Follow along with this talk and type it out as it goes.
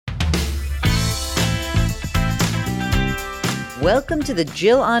Welcome to the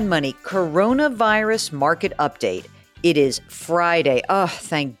Jill on Money Coronavirus Market Update. It is Friday. Oh,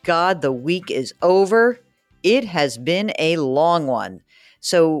 thank God the week is over. It has been a long one.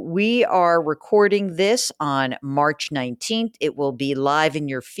 So we are recording this on March 19th. It will be live in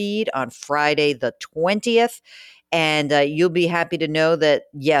your feed on Friday the 20th. And you'll be happy to know that,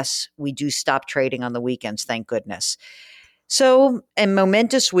 yes, we do stop trading on the weekends, thank goodness. So, a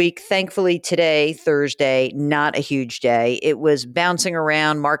momentous week. Thankfully, today, Thursday, not a huge day. It was bouncing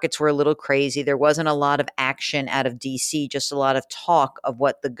around. Markets were a little crazy. There wasn't a lot of action out of DC, just a lot of talk of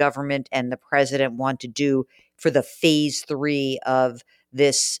what the government and the president want to do for the phase 3 of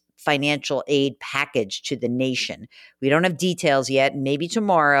this financial aid package to the nation. We don't have details yet. Maybe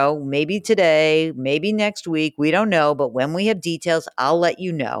tomorrow, maybe today, maybe next week. We don't know. But when we have details, I'll let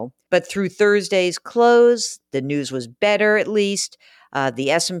you know. But through Thursday's close, the news was better at least.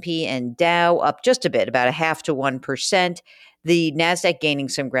 The S&P and Dow up just a bit, about 0.5 to 1%. The NASDAQ gaining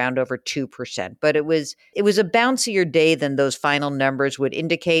some ground over 2%. But it was a bouncier day than those final numbers would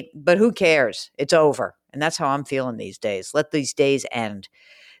indicate. But who cares? It's over. And that's how I'm feeling these days. Let these days end.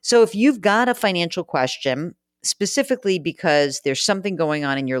 So if you've got a financial question, specifically because there's something going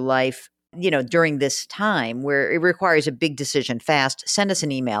on in your life, during this time where it requires a big decision fast, send us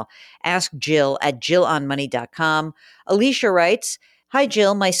an email. Ask Jill at jillonmoney.com. Alicia writes, "Hi,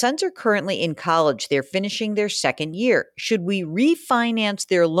 Jill. My sons are currently in college. They're finishing their second year. Should we refinance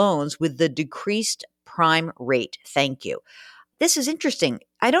their loans with the decreased prime rate? Thank you." This is interesting.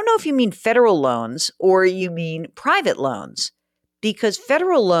 I don't know if you mean federal loans or you mean private loans, because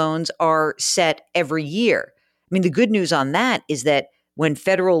federal loans are set every year. I mean, the good news on that is that when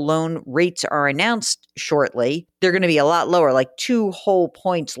federal loan rates are announced shortly, they're going to be a lot lower, like 2 whole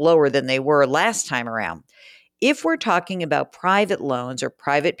points lower than they were last time around. If we're talking about private loans or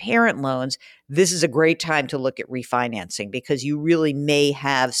private parent loans, this is a great time to look at refinancing because you really may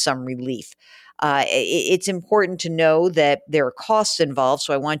have some relief. It's important to know that there are costs involved,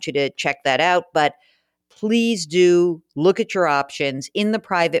 so I want you to check that out. But please do look at your options in the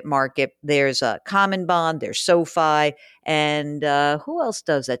private market. There's a Common Bond, there's SoFi, and who else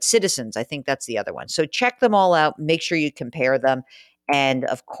does that? Citizens, I think that's the other one. So check them all out. Make sure you compare them. And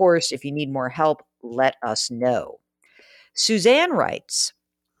of course, if you need more help, let us know. Suzanne writes,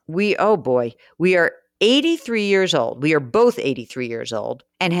 we are 83 years old. We are both 83 years old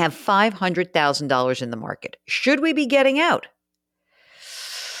and have $500,000 in the market. Should we be getting out?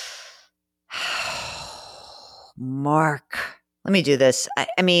 Mark, let me do this.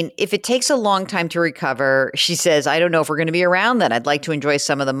 I mean, if it takes a long time to recover, she says, I don't know if we're going to be around then. I'd like to enjoy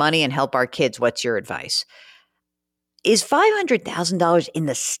some of the money and help our kids. What's your advice? Is $500,000 in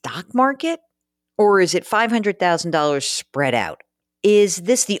the stock market, or is it $500,000 spread out? Is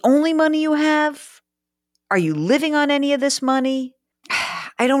this the only money you have? Are you living on any of this money?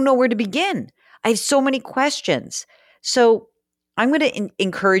 I don't know where to begin. I have so many questions. So I'm going to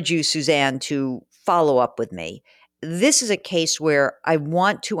encourage you, Suzanne, to follow up with me. This is a case where I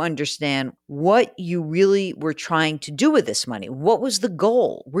want to understand what you really were trying to do with this money. What was the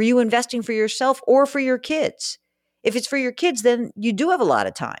goal? Were you investing for yourself or for your kids? If it's for your kids, then you do have a lot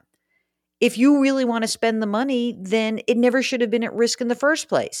of time. If you really want to spend the money, then it never should have been at risk in the first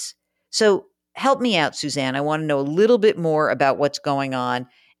place. So help me out, Suzanne. I want to know a little bit more about what's going on.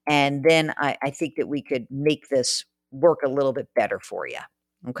 And then I think that we could make this work a little bit better for you.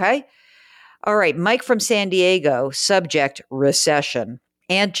 Okay? All right, Mike from San Diego, subject recession.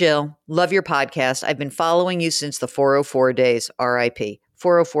 Aunt Jill, love your podcast. I've been following you since the 404 days, RIP.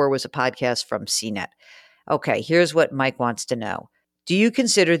 404 was a podcast from CNET. Okay, here's what Mike wants to know. Do you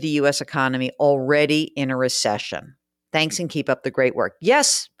consider the U.S. economy already in a recession? Thanks and keep up the great work.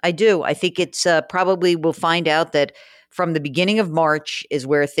 Yes, I do. I think it's probably we'll find out that from the beginning of March is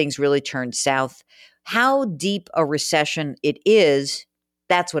where things really turn south. How deep a recession it is,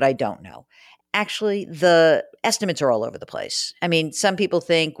 that's what I don't know. Actually, the estimates are all over the place. I mean, some people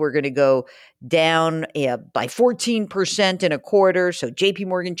think we're going to go down by 14% in a quarter. So JP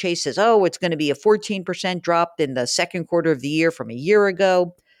Morgan Chase says, it's going to be a 14% drop in the second quarter of the year from a year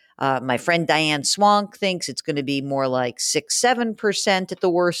ago. My friend Diane Swank thinks it's going to be more like 6-7% at the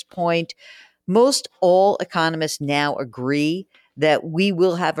worst point. Most all economists now agree that we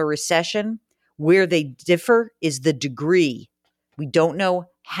will have a recession. Where they differ is the degree. We don't know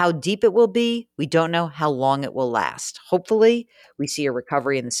how deep it will be. We don't know how long it will last. Hopefully, we see a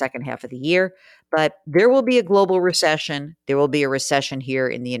recovery in the second half of the year, but there will be a global recession. There will be a recession here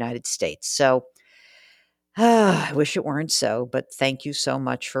in the United States. So I wish it weren't so, but thank you so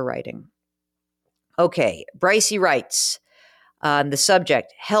much for writing. Okay, Brycey writes, the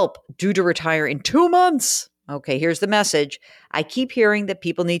subject, help, due to retire in 2 months. Okay, here's the message. I keep hearing that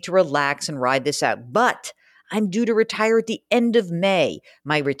people need to relax and ride this out, but I'm due to retire at the end of May.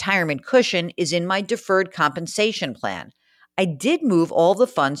 My retirement cushion is in my deferred compensation plan. I did move all the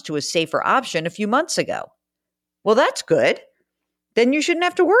funds to a safer option a few months ago. Well, that's good. Then you shouldn't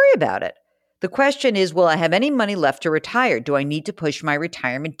have to worry about it. The question is, will I have any money left to retire? Do I need to push my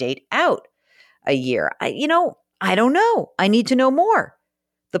retirement date out a year? I don't know. I need to know more.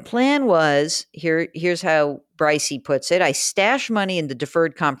 The plan was, here's how Brycey puts it. I stashed money in the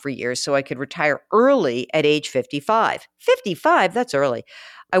deferred comp for years so I could retire early at age 55. 55, that's early.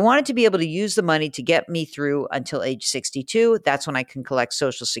 I wanted to be able to use the money to get me through until age 62. That's when I can collect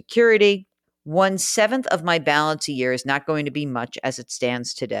Social Security. 1/7 of my balance a year is not going to be much as it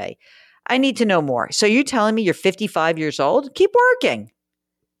stands today. I need to know more. So you're telling me you're 55 years old? Keep working.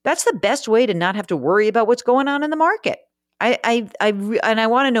 That's the best way to not have to worry about what's going on in the market. I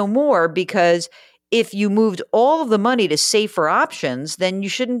want to know more, because if you moved all of the money to safer options, then you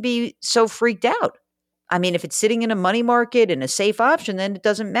shouldn't be so freaked out. I mean, if it's sitting in a money market and a safe option, then it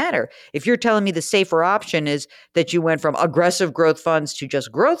doesn't matter. If you're telling me the safer option is that you went from aggressive growth funds to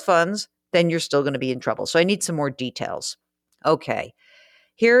just growth funds, then you're still going to be in trouble. So I need some more details. Okay.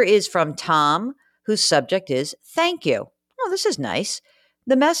 Here is from Tom, whose subject is thank you. Oh, this is nice.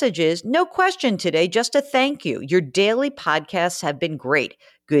 The message is, no question today, just a thank you. Your daily podcasts have been great.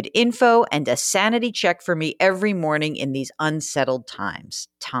 Good info and a sanity check for me every morning in these unsettled times.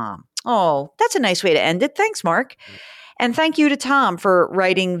 Tom. Oh, that's a nice way to end it. Thanks, Mark. And thank you to Tom for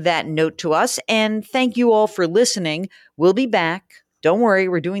writing that note to us. And thank you all for listening. We'll be back. Don't worry,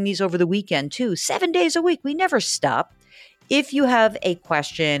 we're doing these over the weekend too. 7 days a week. We never stop. If you have a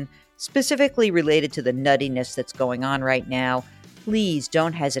question specifically related to the nuttiness that's going on right now, please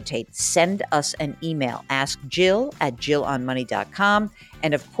don't hesitate. Send us an email. Ask Jill at jillonmoney.com.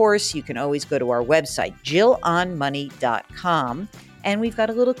 And of course, you can always go to our website, jillonmoney.com. And we've got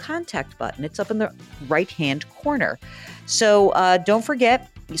a little contact button. It's up in the right-hand corner. So don't forget,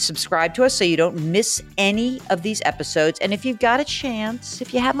 subscribe to us so you don't miss any of these episodes. And if you've got a chance,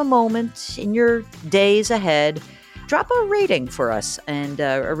 if you have a moment in your days ahead, drop a rating for us and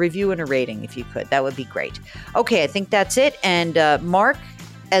a review and a rating if you could. That would be great. Okay, I think that's it. And Mark,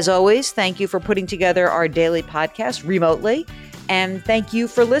 as always, thank you for putting together our daily podcast remotely. And thank you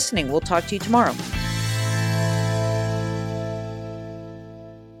for listening. We'll talk to you tomorrow.